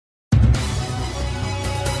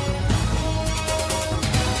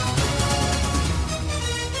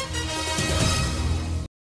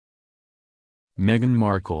Meghan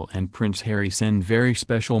Markle and Prince Harry send very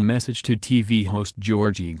special message to TV host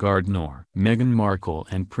Georgie Gardner. Meghan Markle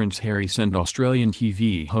and Prince Harry sent Australian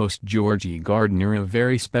TV host Georgie Gardner a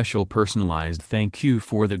very special personalised thank you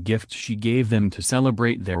for the gift she gave them to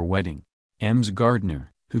celebrate their wedding. Ms.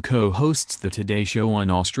 Gardner, who co-hosts the Today Show on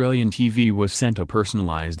Australian TV, was sent a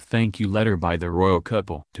personalised thank you letter by the royal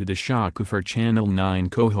couple. To the shock of her Channel 9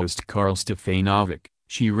 co-host Karl Stefanovic,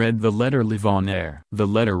 she read the letter live on air. The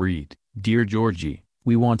letter read, "Dear Georgie,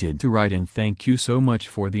 we wanted to write and thank you so much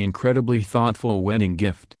for the incredibly thoughtful wedding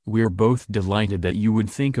gift. We're both delighted that you would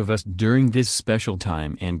think of us during this special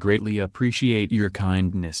time and greatly appreciate your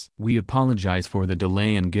kindness. We apologize for the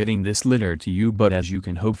delay in getting this letter to you, but as you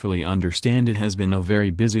can hopefully understand, it has been a very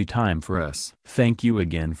busy time for us. Thank you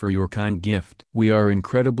again for your kind gift. We are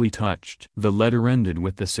incredibly touched." The letter ended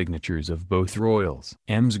with the signatures of both royals.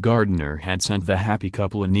 Ms. Gardner had sent the happy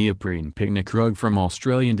couple a neoprene picnic rug from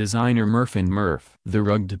Australian designer Murph & Murph. The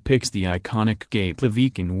rug depicts the iconic Gate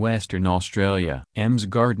Levique in Western Australia. Ms.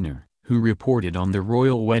 Gardner, who reported on the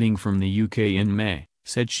royal wedding from the UK in May,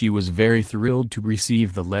 said she was very thrilled to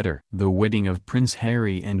receive the letter. The wedding of Prince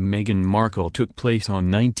Harry and Meghan Markle took place on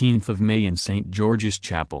 19th of May in St George's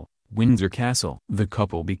Chapel, Windsor Castle. The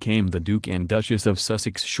couple became the Duke and Duchess of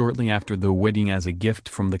Sussex shortly after the wedding as a gift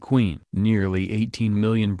from the Queen. Nearly 18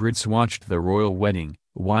 million Brits watched the royal wedding,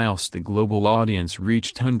 whilst the global audience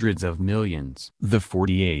reached hundreds of millions. The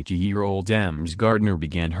 48-year-old Ms. Gardner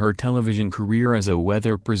began her television career as a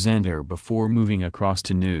weather presenter before moving across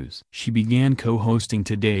to news. She began co-hosting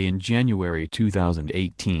Today in January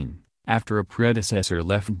 2018, after a predecessor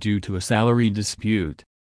left due to a salary dispute.